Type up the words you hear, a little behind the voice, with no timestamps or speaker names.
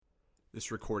This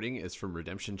recording is from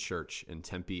Redemption Church in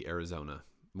Tempe, Arizona.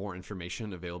 More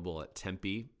information available at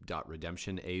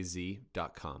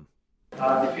tempe.redemptionaz.com.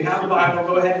 If you have a Bible,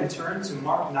 go ahead and turn to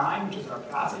Mark 9, which is our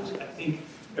passage. I think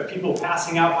there are people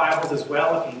passing out Bibles as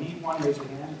well. If you need one, raise your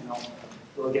hand and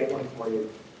we'll get one for you.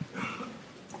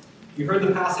 You heard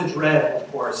the passage read, of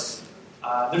course.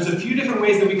 There's a few different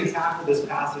ways that we could tackle this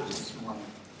passage this morning.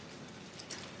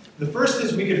 The first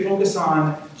is we could focus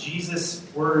on Jesus'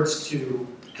 words to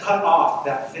cut off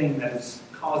that thing that is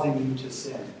causing you to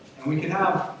sin. And we could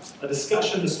have a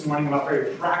discussion this morning about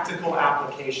very practical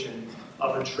application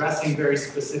of addressing very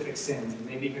specific sins, and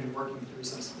maybe even working through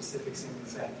some specific sins and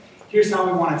saying, here's how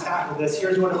we want to tackle this,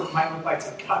 here's what it might look like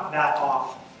to cut that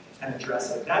off and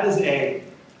address it. That is a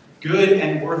good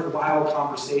and worthwhile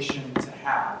conversation to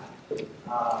have.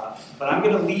 But I'm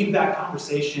going to leave that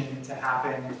conversation to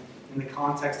happen in the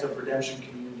context of redemption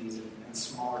communities and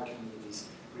smaller communities.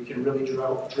 We can really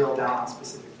drill down on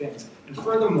specific things. And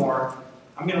furthermore,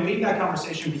 I'm going to leave that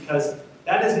conversation because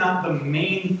that is not the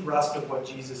main thrust of what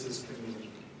Jesus is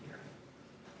communicating here.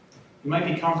 You might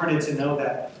be comforted to know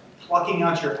that plucking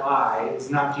out your eye is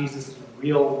not Jesus'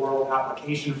 real-world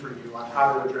application for you on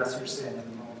how to address your sin in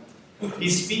the moment.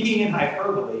 He's speaking in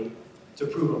hyperbole to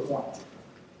prove a point.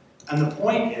 And the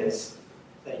point is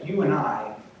that you and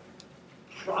I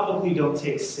probably don't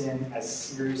take sin as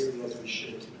seriously as we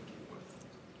should to begin with.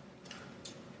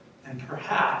 And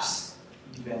perhaps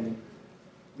even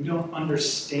we don't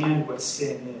understand what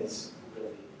sin is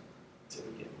really to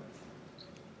begin with.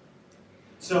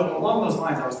 So along those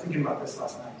lines, I was thinking about this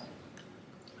last night.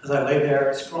 As I lay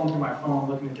there scrolling through my phone,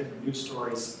 looking at different news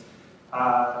stories,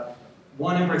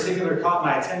 one in particular caught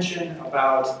my attention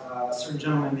about a certain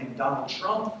gentleman named Donald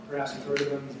Trump. Perhaps you've heard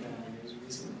of him. He's been in the news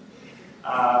recently.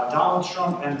 Donald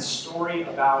Trump and the story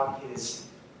about his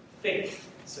faith.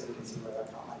 So you can see where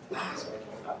that caught my attention. So I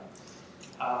told that.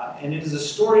 And it is a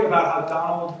story about how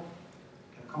Donald,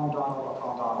 can I call him Donald? I'll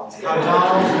call him Donald. How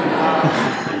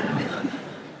Donald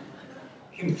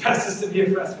confesses to be a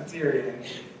Presbyterian.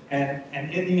 And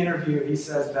in the interview, he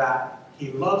says that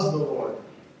he loves the Lord.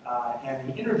 And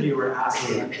the interviewer asks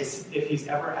him if he's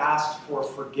ever asked for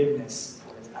forgiveness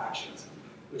for his actions,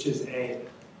 which is a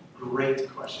great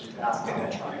question to ask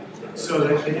at a trial. So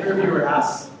the interviewer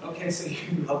asks, okay, so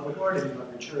you love the Lord and you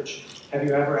love your church. Have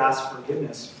you ever asked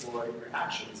forgiveness for your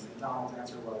actions? And Donald's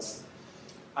answer was,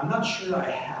 I'm not sure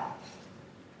I have.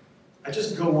 I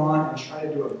just go on and try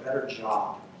to do a better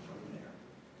job from there.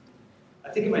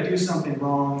 I think if I do something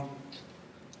wrong,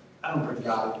 I don't bring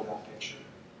God into that picture.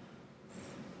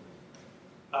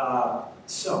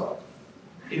 So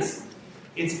it's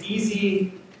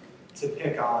easy to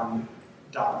pick on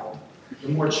Donald. The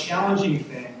more challenging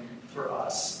thing for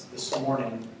us this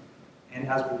morning, and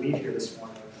as we leave here this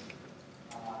morning,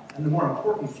 and the more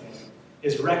important thing,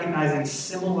 is recognizing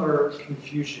similar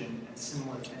confusion and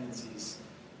similar tendencies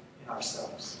in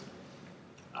ourselves.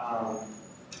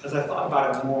 As I thought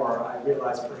about it more, I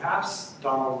realized perhaps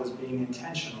Donald was being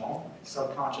intentional,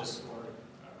 subconscious, or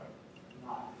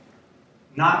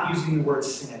not using the word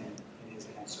sin in his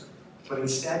answer, but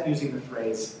instead using the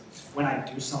phrase, when I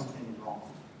do something wrong.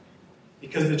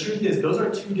 Because the truth is, those are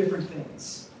two different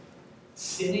things.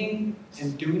 Sinning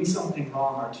and doing something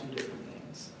wrong are two different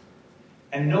things.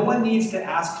 And no one needs to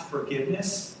ask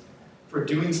forgiveness for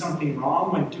doing something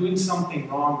wrong when doing something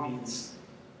wrong means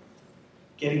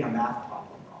getting a math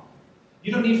problem wrong.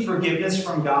 You don't need forgiveness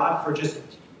from God for just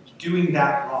doing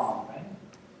that wrong, right?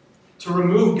 To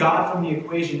remove God from the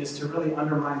equation is to really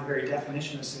undermine the very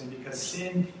definition of sin, because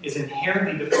sin is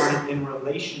inherently defined in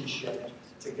relationship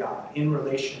to God, in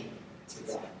relation to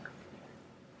God.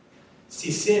 See,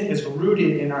 sin is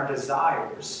rooted in our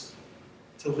desires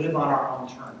to live on our own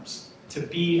terms, to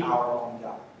be our own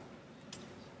God.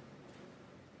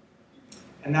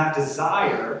 And that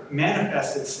desire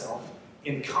manifests itself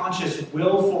in conscious,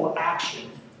 willful action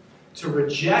to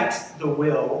reject the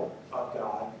will of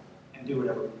God and do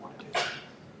whatever we want to do.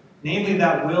 Namely,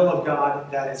 that will of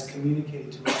God that is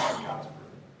communicated to us in God's word.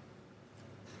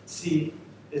 See,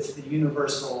 it's the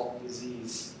universal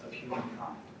disease of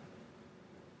humankind.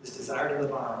 This desire to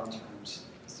live on our own terms,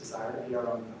 this desire to be our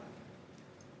own God,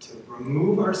 to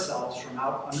remove ourselves from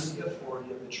out under the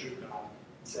authority of the true God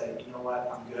and say, you know what,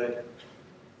 I'm good.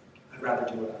 I'd rather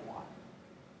do what I want.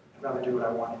 I'd rather do what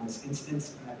I want in this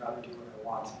instance, and I'd rather do what I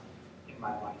want in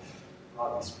my life,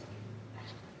 broadly speaking.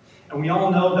 And we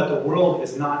all know that the world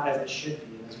is not as it should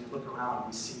be. And as we look around,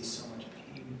 we see so much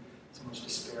pain, so much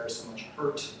despair, so much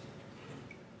hurt.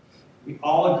 We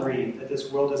all agree that this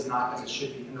world is not as it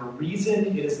should be. And the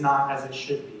reason it is not as it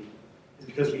should be is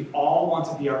because we all want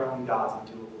to be our own gods and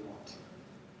do what we want.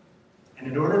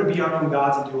 And in order to be our own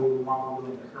gods and do what we want, we're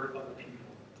willing to hurt other people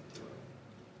to do it.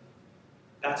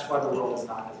 That's why the world is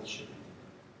not as it should be.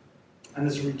 And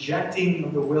this rejecting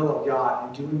of the will of God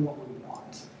and doing what we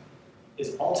want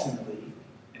is ultimately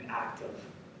an act of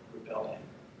rebellion.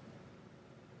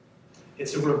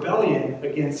 It's a rebellion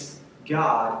against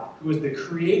God, who is the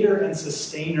creator and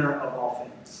sustainer of all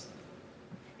things.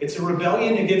 It's a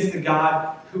rebellion against the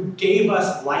God who gave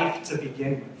us life to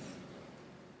begin with,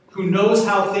 who knows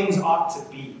how things ought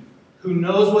to be, who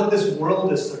knows what this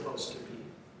world is supposed to be,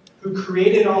 who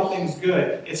created all things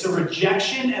good. It's a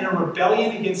rejection and a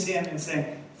rebellion against him and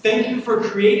saying, thank you for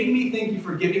creating me, thank you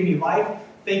for giving me life,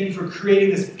 thank you for creating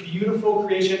this beautiful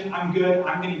creation. I'm good,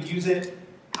 I'm going to use it.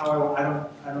 I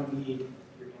don't need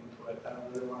your input. I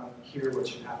don't really want to hear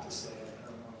what you have to say. I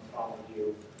don't want to follow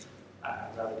you. I'd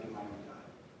rather be my own God.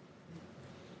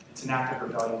 It's an act of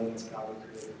rebellion against God we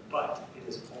created, but it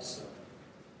is also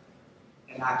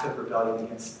an act of rebellion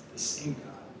against the same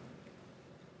God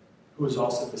who is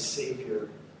also the Savior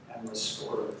and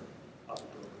Restorer of a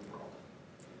broken world.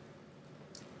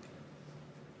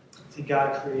 See,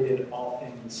 God created all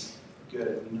things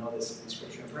good. We know this in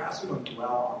Scripture. And perhaps we don't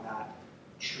dwell on that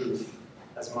truth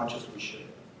as much as we should.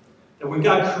 That when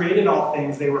God created all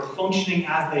things, they were functioning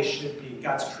as they should be.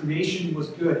 God's creation was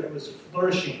good. It was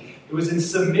flourishing. It was in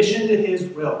submission to his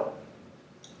will.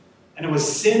 And it was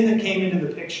sin that came into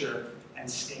the picture and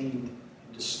stained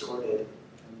and distorted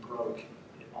and broke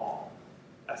it all.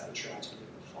 That's the tragedy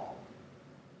of the fall.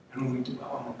 And when we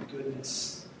dwell on the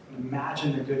goodness and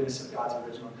imagine the goodness of God's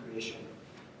original creation,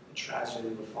 the tragedy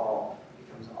of the fall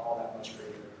becomes all that much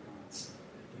greater in our minds.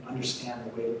 We understand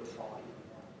the weight of the fall even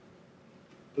more.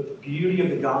 But the beauty of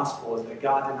the gospel is that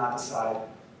God did not decide,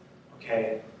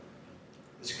 okay,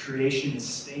 this creation is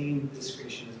stained, this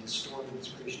creation is distorted, this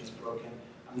creation is broken.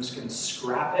 I'm just going to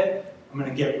scrap it. I'm going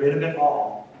to get rid of it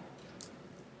all.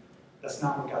 That's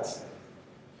not what God said.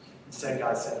 Instead,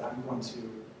 God said, I'm going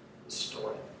to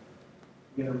restore it.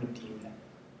 I'm going to redeem it.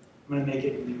 I'm going to make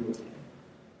it new again.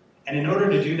 And in order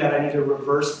to do that, I need to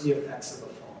reverse the effects of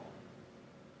the fall.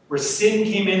 Where sin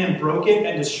came in and broke it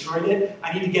and destroyed it,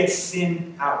 I need to get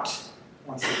sin out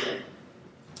once again.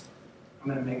 I'm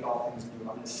going to make all things new.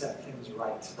 I'm going to set things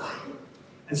right.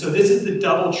 And so this is the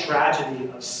double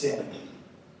tragedy of sin.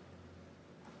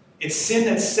 It's sin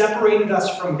that separated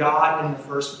us from God in the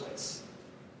first place.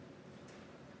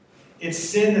 It's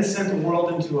sin that sent the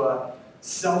world into a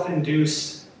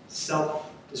self-induced,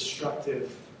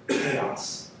 self-destructive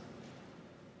chaos.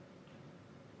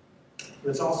 But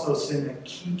it's also sin that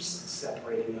keeps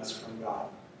separating us from God.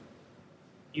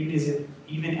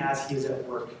 Even as he is at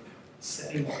work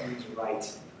setting things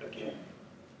right again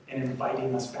and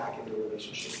inviting us back into a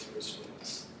relationship to restore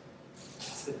us.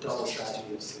 That's the double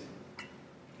tragedy of sin.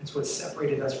 It's what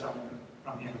separated us from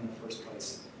him in the first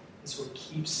place. It's what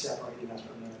keeps separating us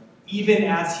from him, even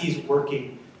as he's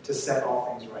working to set all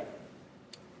things right.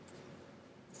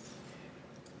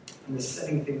 And the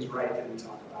setting things right that we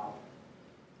talk about,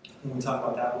 when we talk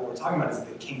about that, what we're talking about is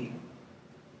the kingdom.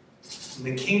 And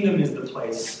the kingdom is the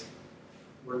place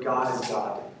where God is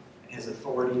God, and his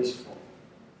authority is full,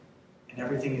 and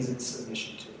everything is in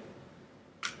submission to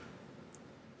him.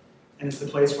 And it's the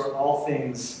place where all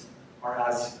things are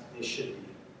as they should be.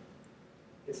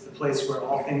 It's the place where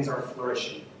all things are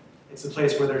flourishing. It's the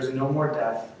place where there's no more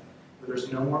death, where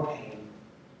there's no more pain,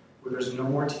 where there's no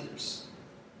more tears.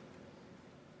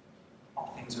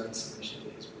 All things are in submission to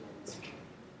his will.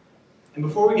 And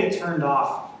before we get turned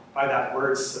off by that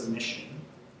word submission,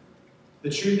 the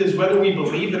truth is, whether we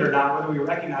believe it or not, whether we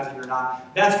recognize it or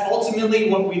not, that's ultimately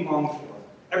what we long for.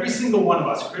 Every single one of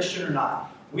us, Christian or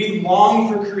not, we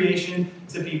long for creation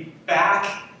to be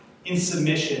back in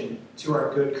submission to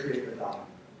our good Creator God.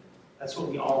 That's what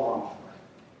we all long for.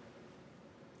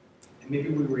 And maybe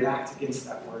we react against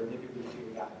that word, maybe we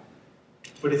fear that.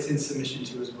 But it's in submission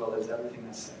to his will, as everything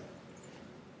that's said.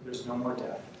 There's no more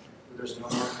death. There's no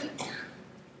more pain.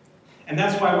 And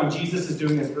that's why when Jesus is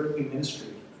doing his earthly ministry,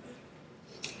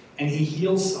 and he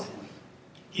heals someone,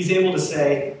 he's able to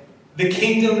say, the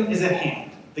kingdom is at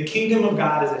hand. The kingdom of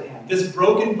God is at hand. This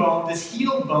broken bone, this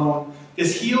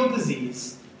healed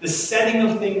disease, the setting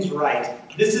of things right,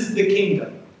 this is the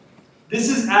kingdom. This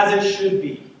is as it should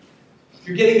be.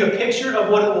 You're getting a picture of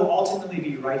what it will ultimately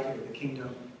be right here. The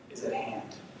kingdom is at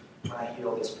hand when I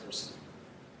heal this person.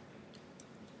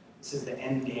 This is the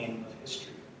end game of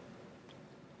history.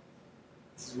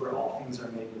 This is where all things are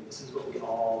made new. This is what we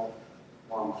all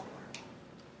long for.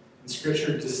 And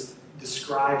Scripture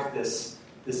describes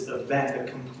this event,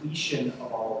 the completion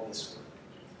of all of this work,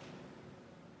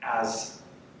 as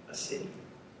a city.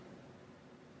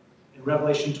 In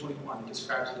Revelation 21, it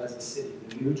describes it as a city,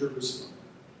 the New Jerusalem,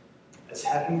 as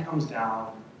heaven comes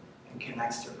down and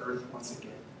connects to earth once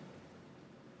again,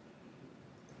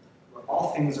 where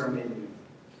all things are made new,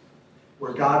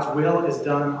 where God's will is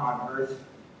done on earth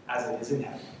as it is in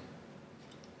heaven,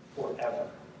 forever,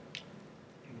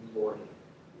 in glory,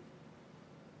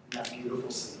 in that beautiful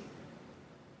city.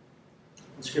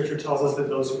 And Scripture tells us that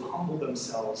those who humble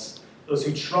themselves, those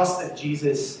who trust that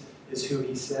Jesus is who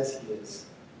he says he is,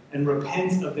 and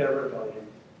repent of their rebellion,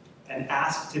 and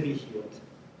ask to be healed,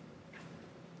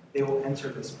 they will enter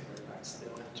this paradise. They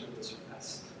will enter this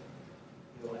rest.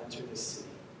 They will enter this city.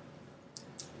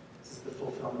 This is the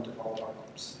fulfillment of all of our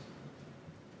hopes.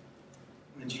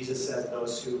 And Jesus says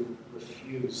those who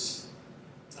refuse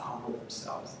to humble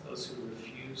themselves, those who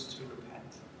refuse to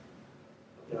repent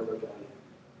of their rebellion,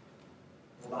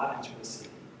 will not enter the city,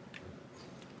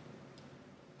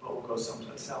 but will go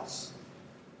someplace else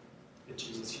that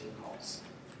Jesus here calls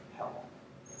hell.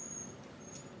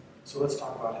 So let's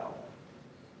talk about hell.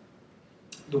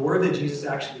 The word that Jesus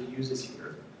actually uses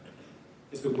here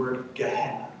is the word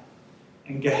Gehenna.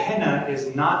 And Gehenna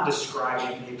is not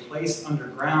describing a place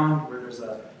underground where there's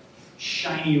a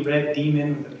shiny red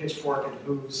demon with a pitchfork and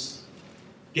hooves.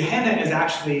 Gehenna is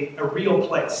actually a real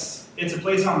place. It's a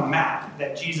place on a map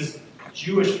that Jesus'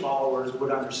 Jewish followers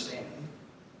would understand.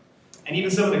 And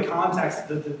even some of the context,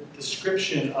 the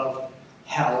description of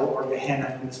hell or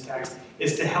Gehenna in this text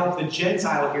is to help the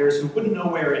Gentile hearers who wouldn't know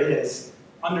where it is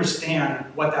understand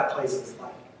what that place is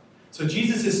like. So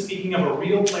Jesus is speaking of a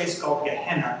real place called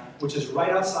Gehenna, which is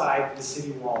right outside the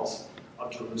city walls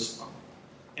of Jerusalem.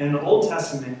 And in the Old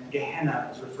Testament, Gehenna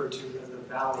is referred to as the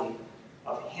Valley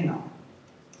of Hinnom.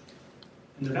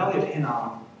 And the Valley of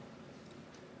Hinnom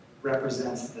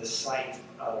represents the site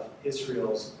of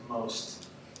Israel's most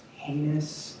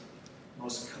heinous,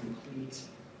 most complete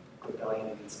rebellion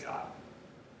against God.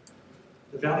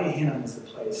 The Valley of Hinnom is the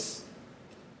place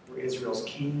where Israel's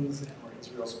kings and where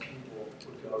Israel's people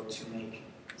would go to make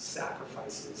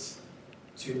sacrifices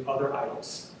to other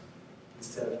idols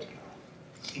instead of to God,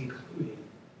 including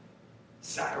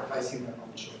sacrificing their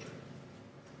own children.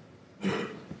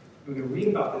 We can read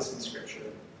about this in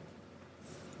Scripture.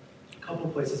 A couple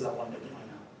of places I wanted to point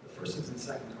out. The first is in 2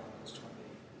 Chronicles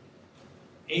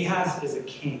 28. Ahaz is a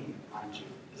king, mind you.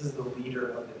 This is the leader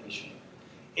of the nation.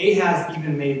 Ahaz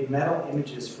even made metal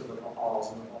images for the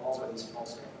Baals, and the Baals are these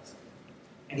false gods.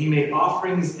 And he made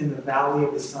offerings in the valley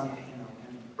of the son of Hinnom,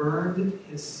 and burned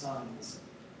his sons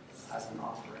as an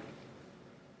offering,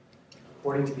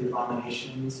 according to the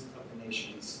abominations of the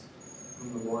nations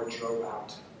whom the Lord drove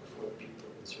out before the people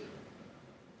of Israel.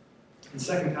 The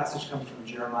second passage comes from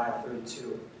Jeremiah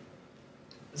 32.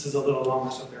 This is a little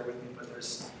longer, so bear with me, but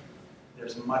there's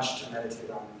much to meditate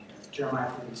on in here. Jeremiah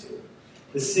 32.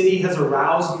 The city has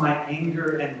aroused my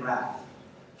anger and wrath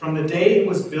from the day it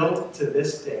was built to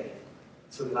this day,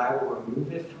 so that I will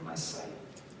remove it from my sight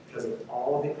because of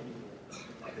all the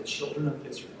evil of the children of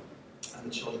Israel and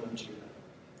the children of Judah,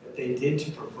 that they did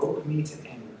to provoke me to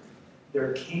anger,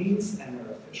 their kings and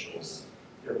their officials,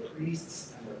 their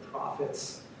priests and their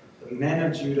prophets, the men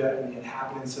of Judah and the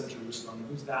inhabitants of Jerusalem.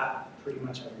 Who's that? Pretty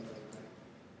much everybody.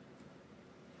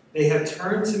 They have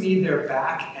turned to me their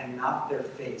back and not their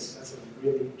face. That's a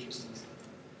really interesting statement.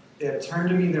 They have turned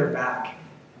to me their back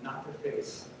and not their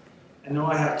face. And though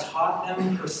I have taught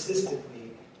them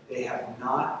persistently, they have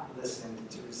not listened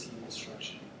to receive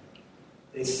instruction.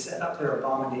 They set up their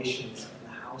abominations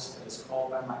in the house that is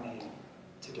called by my name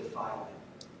to defile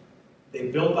it.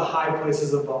 They built the high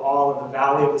places of Baal in the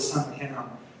valley of the son of Hinnom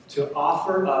to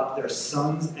offer up their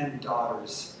sons and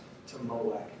daughters to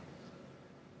Molech.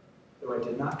 Though I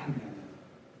did not command them,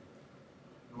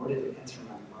 nor did it enter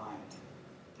my mind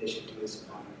that they should do this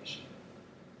abomination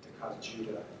to cause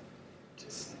Judah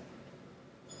to sin.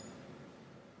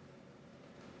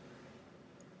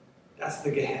 That's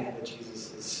the Gehenna that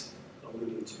Jesus is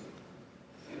alluding to.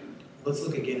 Let's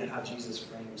look again at how Jesus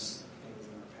frames things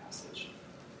in our passage.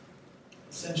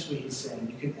 Essentially, he's saying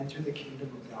you can enter the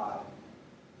kingdom of God,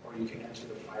 or you can enter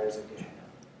the fires of Gehenna.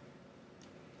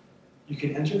 You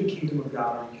can enter the kingdom of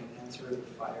God, or you can enter the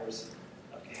fires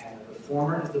of Gehenna. The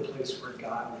former is the place where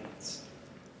God reigns,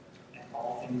 and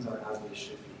all things are as they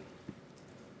should be.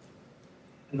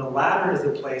 And the latter is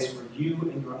the place where you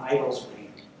and your idols reign.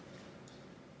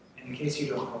 And in case you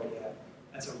don't know it yet,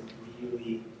 that's a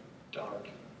really dark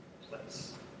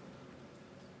place.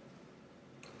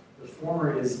 The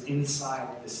former is inside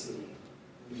the city,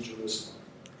 New Jerusalem.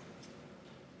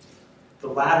 The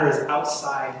latter is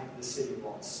outside the city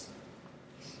walls.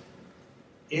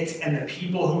 It and the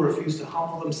people who refuse to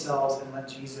humble themselves and let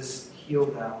Jesus heal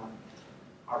them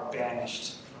are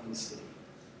banished from from the city.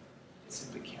 It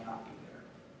simply cannot be there.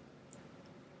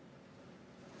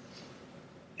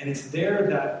 And it's there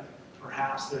that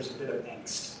perhaps there's a bit of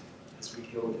angst as we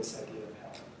deal with this idea of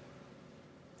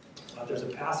hell. There's a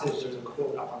passage, there's a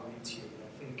quote I want to read to you that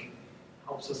I think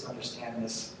helps us understand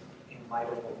this in light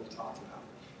of what we've talked about.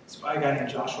 It's by a guy named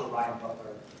Joshua Ryan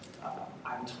Butler.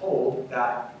 I'm told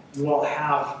that you all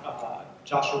have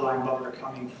Joshua Ryan Butler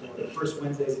coming for the first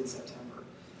Wednesdays in September.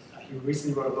 He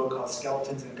recently wrote a book called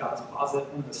Skeletons in God's Closet,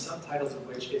 one of the subtitles of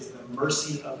which is The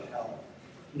Mercy of Hell.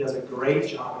 He does a great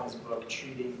job in his book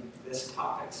treating this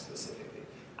topic specifically.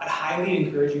 I'd highly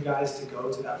encourage you guys to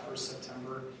go to that first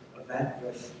September event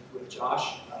with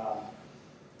Josh.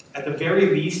 At the very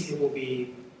least, it will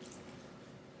be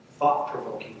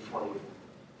thought-provoking for you.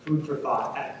 Food for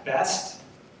thought. At best,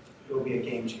 it will be a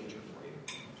game changer for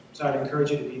you. So I'd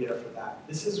encourage you to be there for that.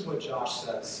 This is what Josh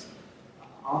says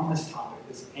on this topic,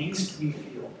 this angst we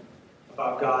feel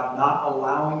about God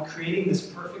not creating this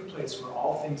perfect place where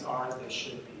all things are as they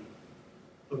should be,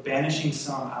 but banishing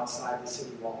some outside the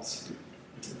city walls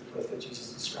into the place that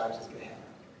Jesus describes as Gehenna.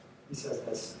 He says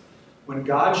this: when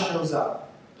God shows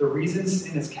up, the reason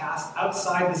sin is cast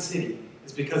outside the city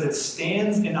is because it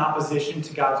stands in opposition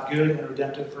to God's good and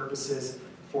redemptive purposes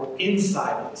for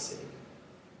inside of the city.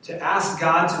 To ask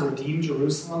God to redeem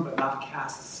Jerusalem but not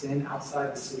cast sin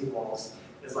outside the city walls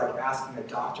is like asking a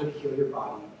doctor to heal your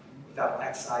body without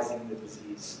excising the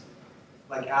disease.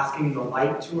 Like asking the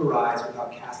light to arise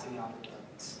without casting out the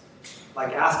darkness.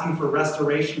 Like asking for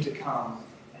restoration to come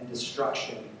and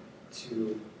destruction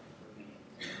to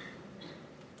remain.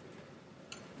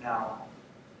 Now,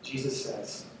 Jesus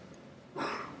says,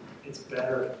 it's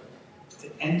better to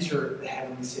enter the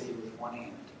heavenly city with one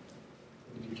hand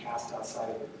than to be cast outside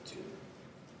of it with two.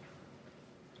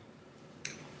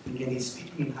 And again, he's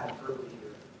speaking in hyperbole here.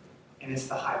 And it's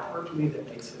the hyperbole that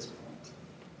makes his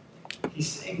point. He's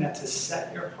saying that to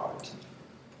set your heart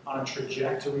on a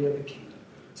trajectory of the kingdom,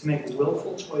 to make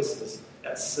willful choices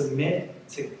that submit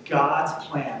to God's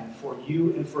plan for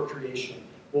you and for creation,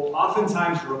 will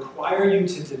oftentimes require you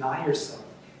to deny yourself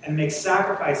and make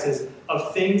sacrifices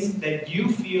of things that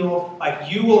you feel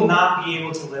like you will not be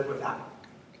able to live without.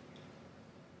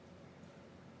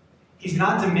 He's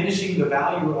not diminishing the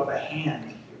value of a hand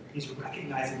here. He's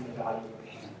recognizing the value of a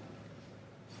hand.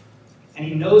 And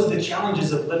he knows the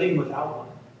challenges of living without one.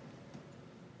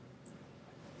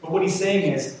 But what he's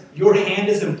saying is, your hand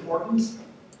is important,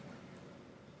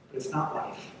 but it's not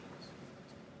life.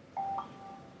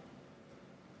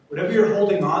 Whatever you're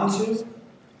holding on to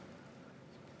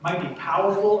might be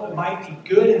powerful, it might be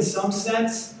good in some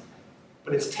sense,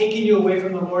 but it's taking you away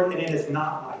from the Lord, and it is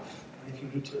not life. And if you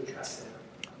need to address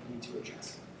it, you need to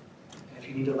address it. And if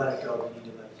you need to let it go, you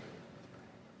need to let it go.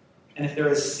 And if there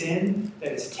is sin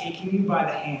that is taking you by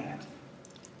the hand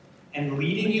and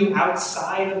leading you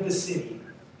outside of the city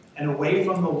and away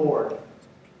from the Lord,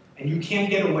 and you can't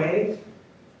get away,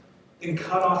 then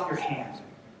cut off your hand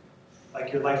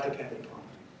like your life depended upon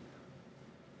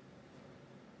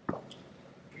it.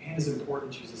 Your hand is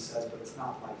important, Jesus says, but it's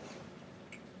not life.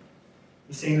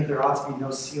 He's saying that there ought to be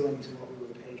no ceiling to what we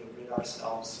would pay to rid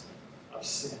ourselves of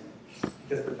sin,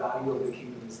 because the value of the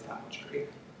kingdom is that much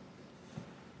greater.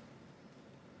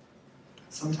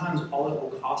 Sometimes all it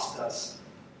will cost us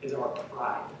is our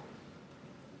pride.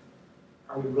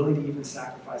 Are we willing to even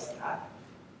sacrifice that?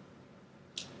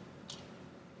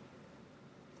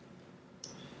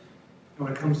 And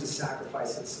when it comes to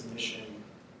sacrifice and submission,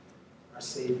 our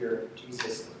Savior,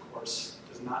 Jesus, of course,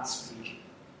 does not speak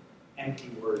empty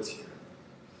words here.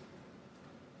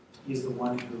 He is the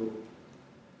one who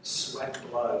sweat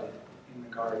blood in the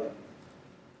garden,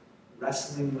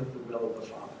 wrestling with the will of the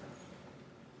Father,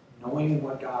 knowing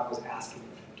what God was asking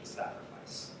of him to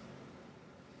sacrifice,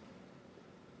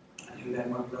 and who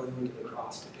then went willingly to the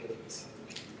cross to pay for the sins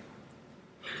of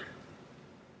humankind.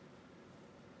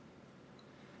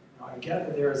 Now, I get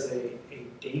that there is a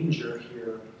danger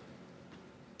here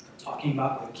talking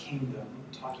about the kingdom,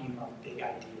 talking about big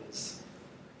ideas,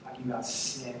 talking about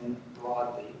sin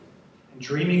broadly, and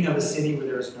dreaming of a city where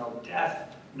there is no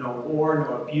death, no war,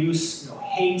 no abuse, no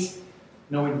hate,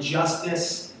 no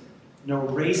injustice, no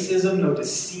racism, no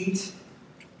deceit.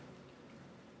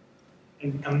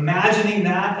 And imagining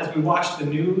that as we watch the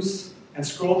news and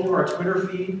scroll through our Twitter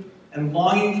feed and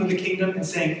longing for the kingdom and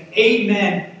saying,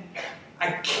 amen,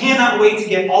 I cannot wait to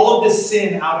get all of this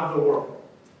sin out of the world.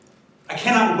 I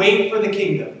cannot wait for the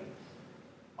kingdom.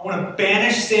 I want to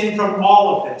banish sin from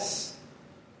all of this.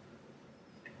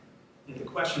 And the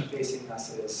question facing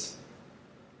us is,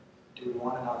 do we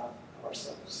want it out of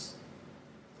ourselves?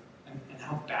 And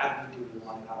how badly do we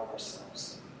want it out of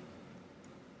ourselves?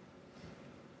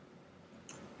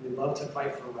 We love to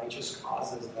fight for righteous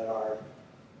causes that are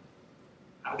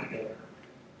out there.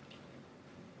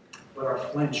 But our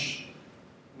flinch,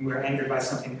 when we're angered by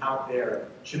something out there,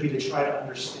 should be to try to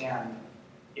understand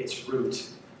its root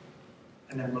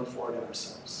and then look for it in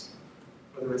ourselves,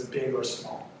 whether it's big or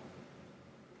small.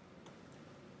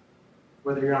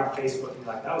 Whether you're on Facebook and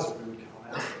you're like, that was a rude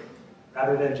comment,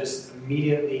 rather than just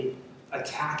immediately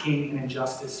attacking an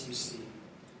injustice you see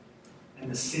and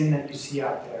the sin that you see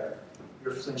out there,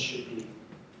 your flinch should be,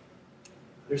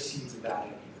 there's seeds of that in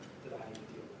here that I need to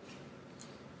deal with.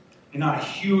 And on a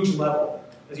huge level,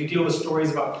 as you deal with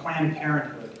stories about Planned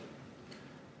Parenthood,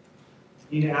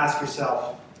 you need to ask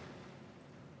yourself,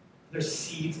 there's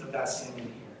seeds of that sin in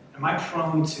here. Am I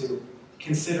prone to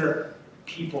consider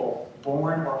people,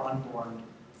 born or unborn,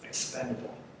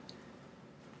 expendable?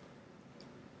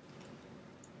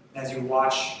 As you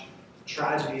watch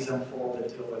tragedies unfold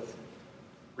that deal with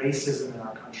racism in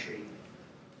our country,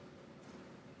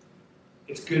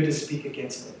 it's good to speak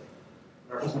against it.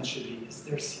 Our flinch should be, is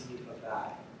there seed of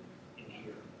that in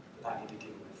here that I need to deal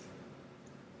with?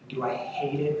 And do I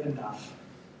hate it enough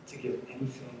to give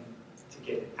anything to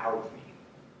get it out of me?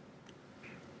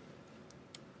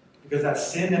 Because that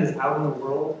sin that is out in the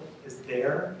world is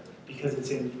there because it's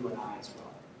in you and I as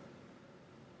well.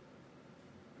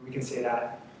 And we can say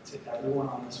that to everyone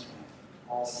on this planet,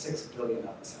 all 6 billion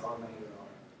of us, however many there are.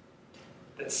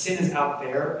 That sin is out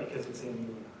there because it's in you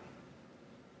and I.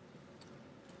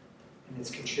 And it's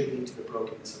contributing to the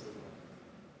brokenness of the world.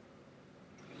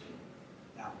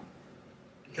 Now,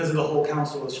 because of the whole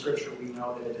counsel of Scripture, we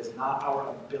know that it is not our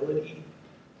ability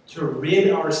to rid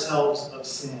ourselves of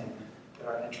sin that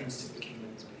our entrance to the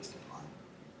kingdom is based upon.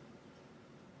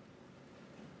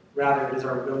 Rather, it is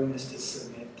our willingness to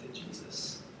submit to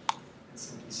Jesus and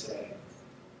simply say,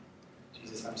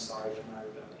 Jesus, I'm sorry for my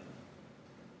rebellion.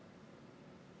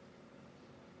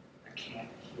 I can't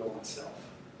heal myself.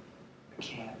 I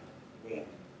can't win.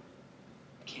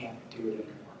 I can't do it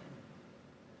anymore.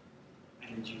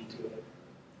 I need you to do it.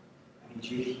 I need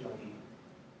you to heal me.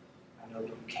 I know that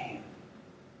you can.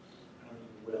 I know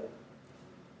that you will.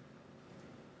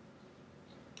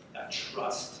 That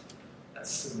trust, that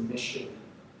submission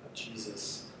of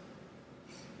Jesus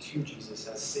to Jesus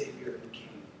as Savior and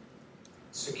King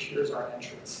secures our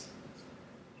entrance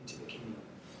into the kingdom.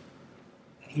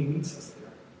 And He meets us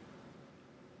there.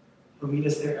 He'll meet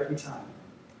us there every time.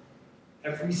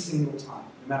 Every single time.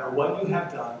 No matter what you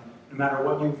have done, no matter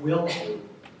what you will do,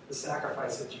 the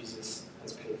sacrifice of Jesus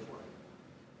has paid for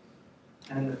it.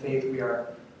 And in the faith, we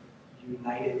are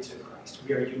united to Christ.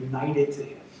 We are united to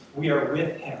Him. We are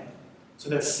with Him, so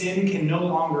that sin can no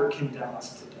longer condemn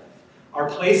us to death. Our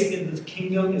place in the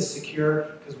kingdom is secure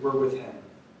because we're with Him.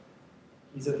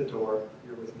 He's at the door.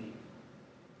 You're with me.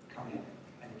 Come in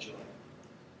and enjoy.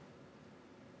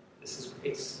 This is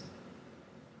grace.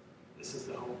 This is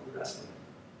the hope we rest in.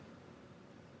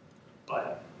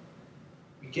 But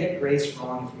we get grace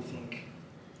wrong if we think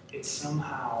it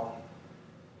somehow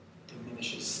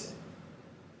diminishes sin.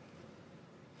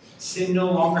 Sin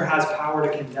no longer has power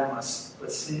to condemn us,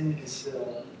 but sin is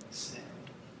still sin.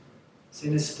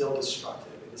 Sin is still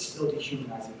destructive. It is still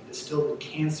dehumanizing. It is still the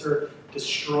cancer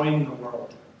destroying the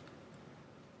world.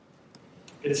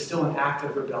 It is still an act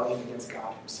of rebellion against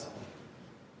God Himself.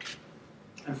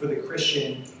 And for the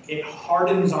Christian, it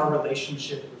hardens our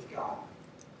relationship with God.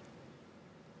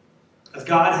 As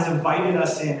God has invited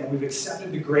us in and we've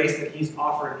accepted the grace that He's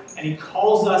offered, and He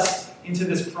calls us into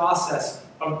this process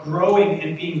of growing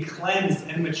and being cleansed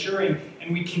and maturing,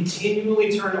 and we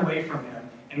continually turn away from Him,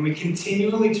 and we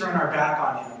continually turn our back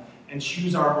on Him and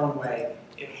choose our own way,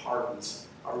 it hardens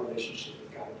our relationship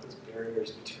with God. It puts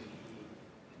barriers between He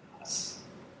and us.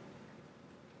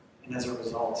 And as a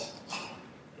result,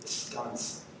 it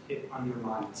stunts, it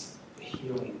undermines the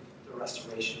healing, the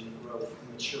restoration, the growth,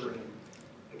 the maturing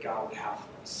that God would have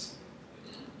for us,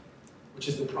 which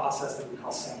is the process that we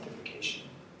call sanctification.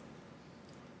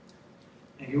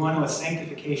 And if you want to know what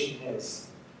sanctification is,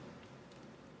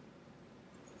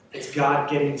 it's God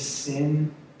getting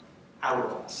sin out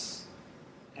of us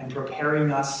and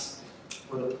preparing us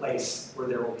for the place where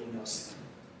there will be no sin.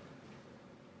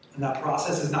 And that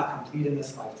process is not complete in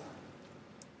this lifetime.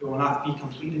 It will not be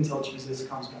complete until Jesus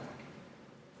comes back.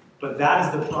 But that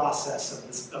is the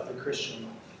process of the Christian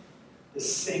life.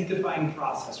 This sanctifying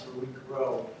process where we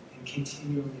grow and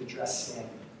continually address sin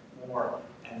more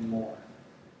and more.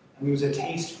 And lose a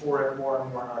taste for it more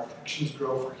and more, and our affections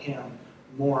grow for Him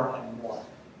more and more.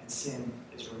 And sin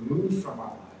is removed from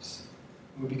our lives.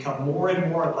 And we become more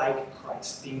and more like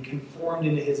Christ, being conformed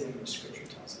into His image, Scripture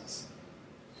tells us.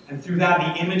 And through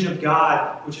that, the image of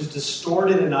God, which is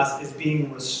distorted in us, is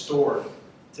being restored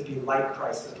to to be like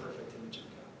Christ, the perfect image of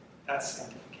God. That's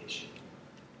sanctification.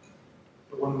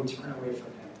 But when we turn away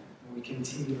from him, when we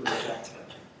continue to reject him,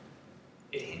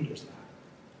 it hinders that.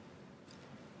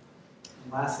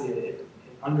 And lastly, it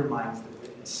undermines the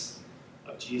witness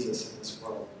of Jesus in this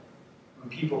world. When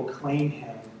people claim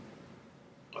him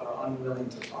but are unwilling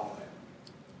to follow him,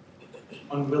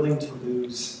 unwilling to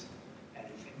lose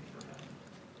anything for him,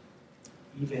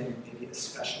 even maybe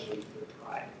especially their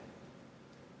pride.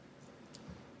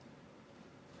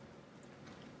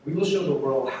 We will show the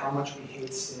world how much we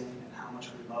hate sin and how much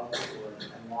we love the Lord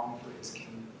and long for his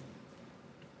kingdom.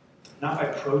 Not by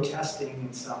protesting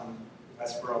in some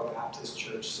Westboro Baptist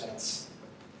Church sense,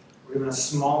 or even a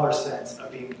smaller sense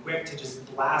of being quick to just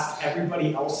blast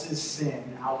everybody else's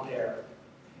sin out there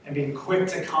and being quick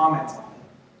to comment on it.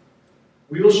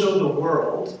 We will show the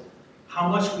world how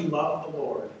much we love the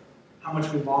Lord, how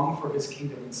much we long for his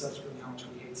kingdom, and subsequently how much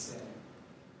we hate sin.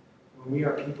 When we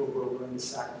are people who are willing to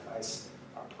sacrifice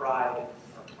our pride,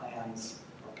 our plans,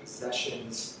 our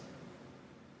possessions,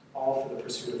 all for the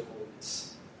pursuit of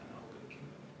holiness and the hope of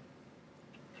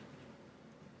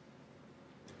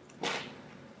the kingdom.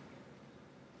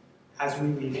 As we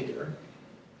leave here,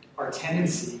 our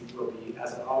tendency will be,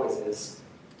 as it always is,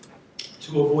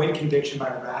 to avoid conviction by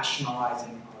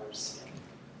rationalizing our sin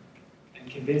and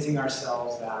convincing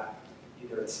ourselves that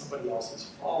either it's somebody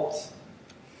else's fault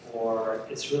or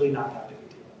it's really not that big a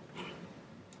deal.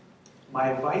 My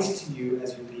advice to you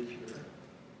as you leave here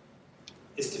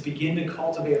is to begin to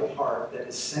cultivate a heart that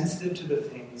is sensitive to the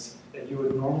things that you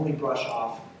would normally brush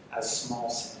off as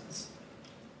small sins.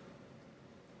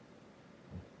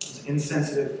 Those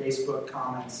insensitive Facebook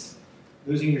comments,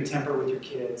 losing your temper with your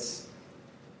kids,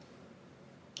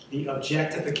 the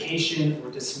objectification or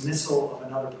dismissal of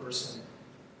another person.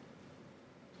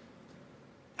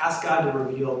 Ask God to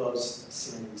reveal those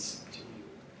sins to you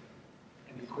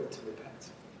and be quick to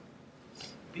repent.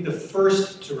 Be the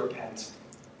first to repent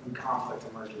when conflict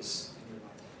emerges in your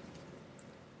life.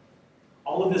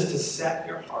 All of this to set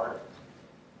your heart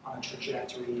on a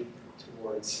trajectory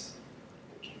towards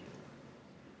the kingdom.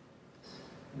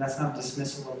 And that's not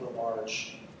dismissal of the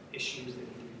large issues that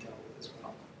need to be dealt with as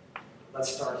well. Let's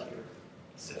start here.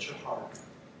 Set your heart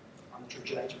on the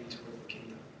trajectory towards the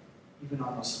kingdom, even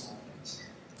on those small things.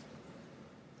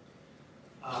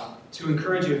 To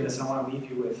encourage you in this, I want to leave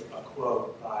you with a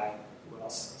quote by, who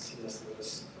else? C.S.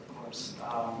 Lewis, of course.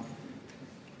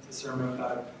 It's a sermon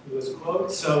about Lewis'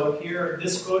 quote. So here,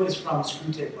 this quote is from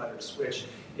Screwtape Letters, which,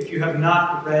 if you have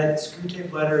not read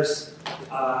Screwtape Letters,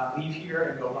 leave here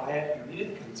and go buy it and read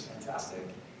it, because it's fantastic.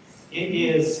 It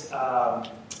is a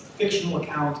fictional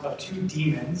account of two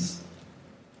demons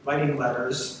writing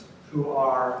letters who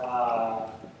are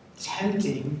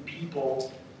tempting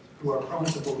people who are prone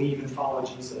to believe and follow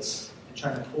Jesus and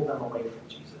trying to pull them away from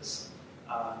Jesus.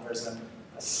 There's a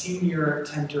senior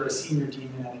tempter, a senior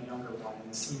demon, and a younger one,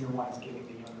 and the senior one is giving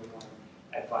the younger one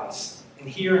advice. And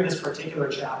here in this particular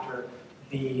chapter,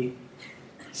 the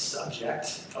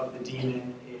subject of the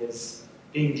demon is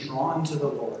being drawn to the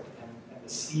Lord, and the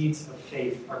seeds of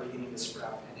faith are beginning to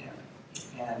sprout in him.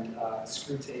 And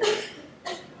Screwtape,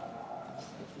 get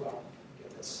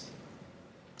this.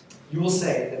 You will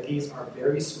say that these are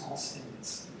very small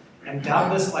sins, and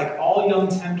doubtless, like all young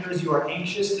tempters, you are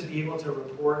anxious to be able to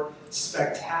report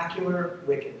spectacular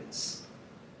wickedness.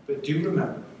 But do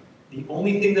remember, the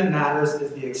only thing that matters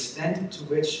is the extent to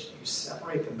which you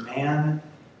separate the man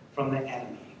from the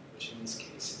enemy, which in this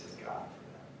case is God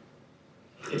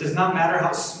for them. It does not matter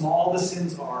how small the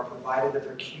sins are, provided that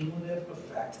their cumulative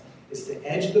effect is to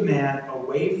edge the man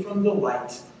away from the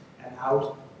light and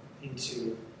out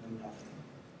into the nothing.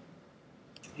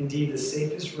 Indeed, the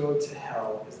safest road to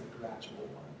hell is the gradual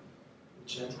one, the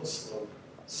gentle slope,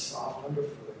 soft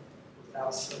underfoot,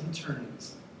 without sudden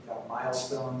turnings, without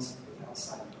milestones, without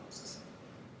signposts.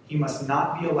 He must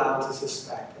not be allowed to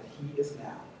suspect that he is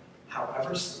now,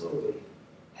 however slowly,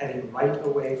 heading right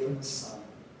away from the sun,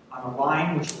 on a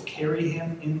line which will carry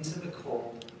him into the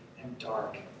cold and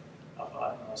dark of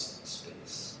utmost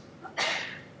space.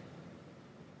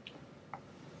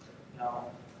 Now,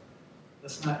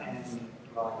 let's not end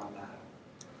dwelling on that.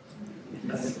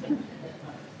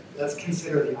 Let's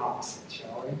consider the opposite,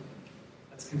 shall we?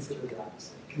 Let's consider the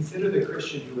opposite. Consider the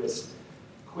Christian who is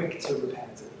quick to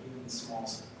repent of even small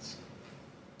sins,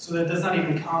 so that it does not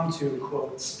even come to,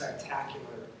 quote,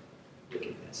 spectacular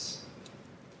wickedness.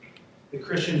 The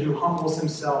Christian who humbles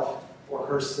himself or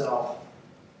herself,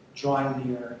 drawing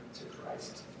near to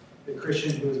Christ. The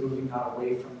Christian who is moving not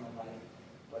away from the light,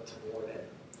 but toward it.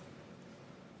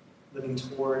 Living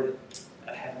toward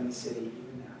a heavenly city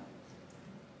even now,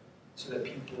 so that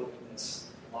people in this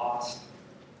lost,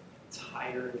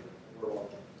 tired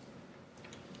world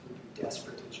would be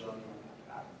desperate to join you on that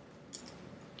path.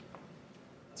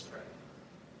 Let's pray.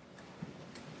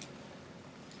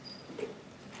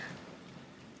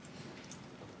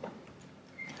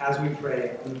 As we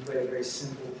pray, I'm going to pray a very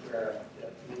simple prayer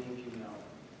that many of you know.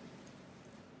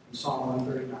 From Psalm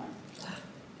 139.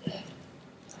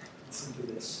 Listen to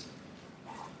this.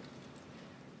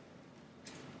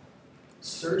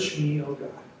 Search me, O God,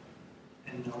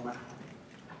 and know my heart.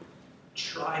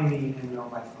 Try me and know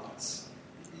my thoughts,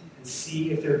 and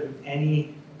see if there be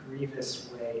any grievous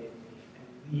way in me,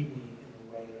 and lead me in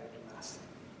the way everlasting.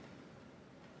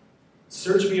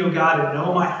 Search me, O God, and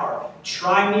know my heart.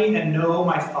 Try me and know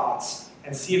my thoughts,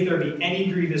 and see if there be any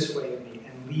grievous way in me,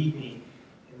 and lead me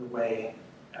in the way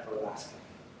everlasting.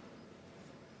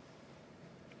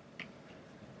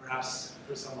 Perhaps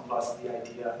for some of us, the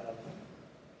idea of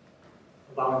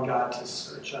allowing God to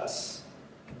search us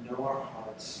and know our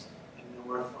hearts and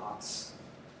know our thoughts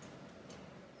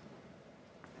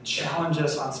and challenge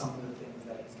us on some of the things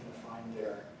that he's going to find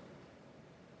there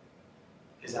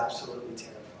is absolutely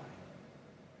terrifying.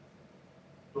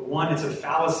 But one, it's a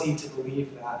fallacy to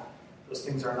believe that those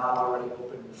things are not already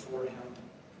open before him.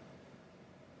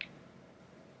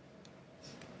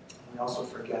 And we also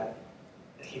forget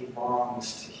that he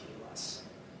longs to heal us.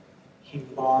 He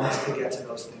longs to get to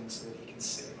those things so that he can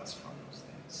save us from those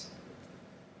things.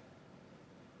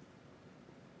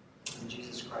 And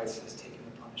Jesus Christ has taken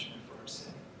the punishment for our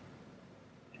sin.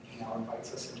 And he now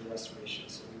invites us into restoration.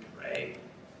 So we pray,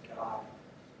 God,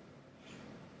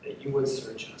 that you would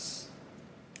search us,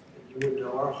 that you would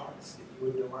know our hearts, that you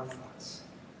would know our thoughts.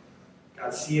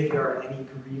 God, see if there are any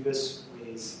grievous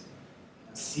ways.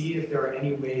 See if there are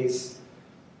any ways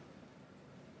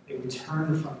that we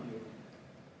turn from you.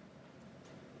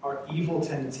 Our evil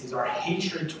tendencies, our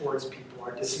hatred towards people,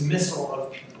 our dismissal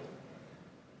of people.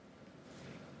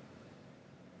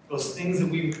 Those things that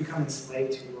we become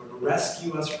enslaved to, Lord,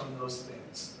 rescue us from those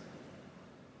things.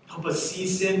 Help us see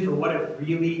sin for what it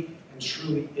really and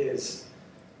truly is,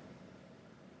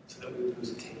 so that we would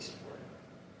lose a taste for it.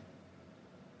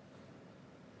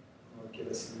 Lord, give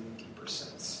us an even deeper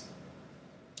sense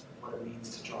of what it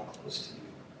means to draw close to you.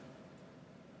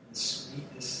 And the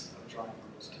sweetness of drawing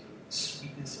close to you. The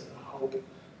sweetness of the hope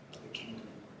of the kingdom.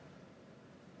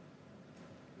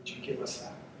 Would you give us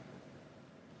that?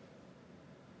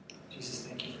 Jesus,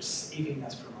 thank you for saving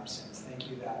us from our sins. Thank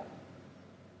you that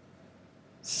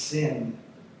sin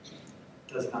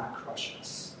does not crush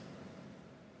us.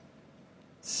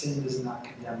 Sin does not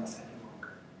condemn us any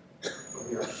longer. But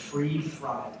we are free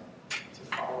from it to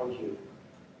follow you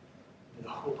in the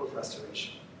hope of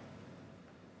restoration.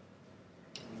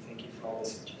 And we thank you for all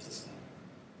this in Jesus' name.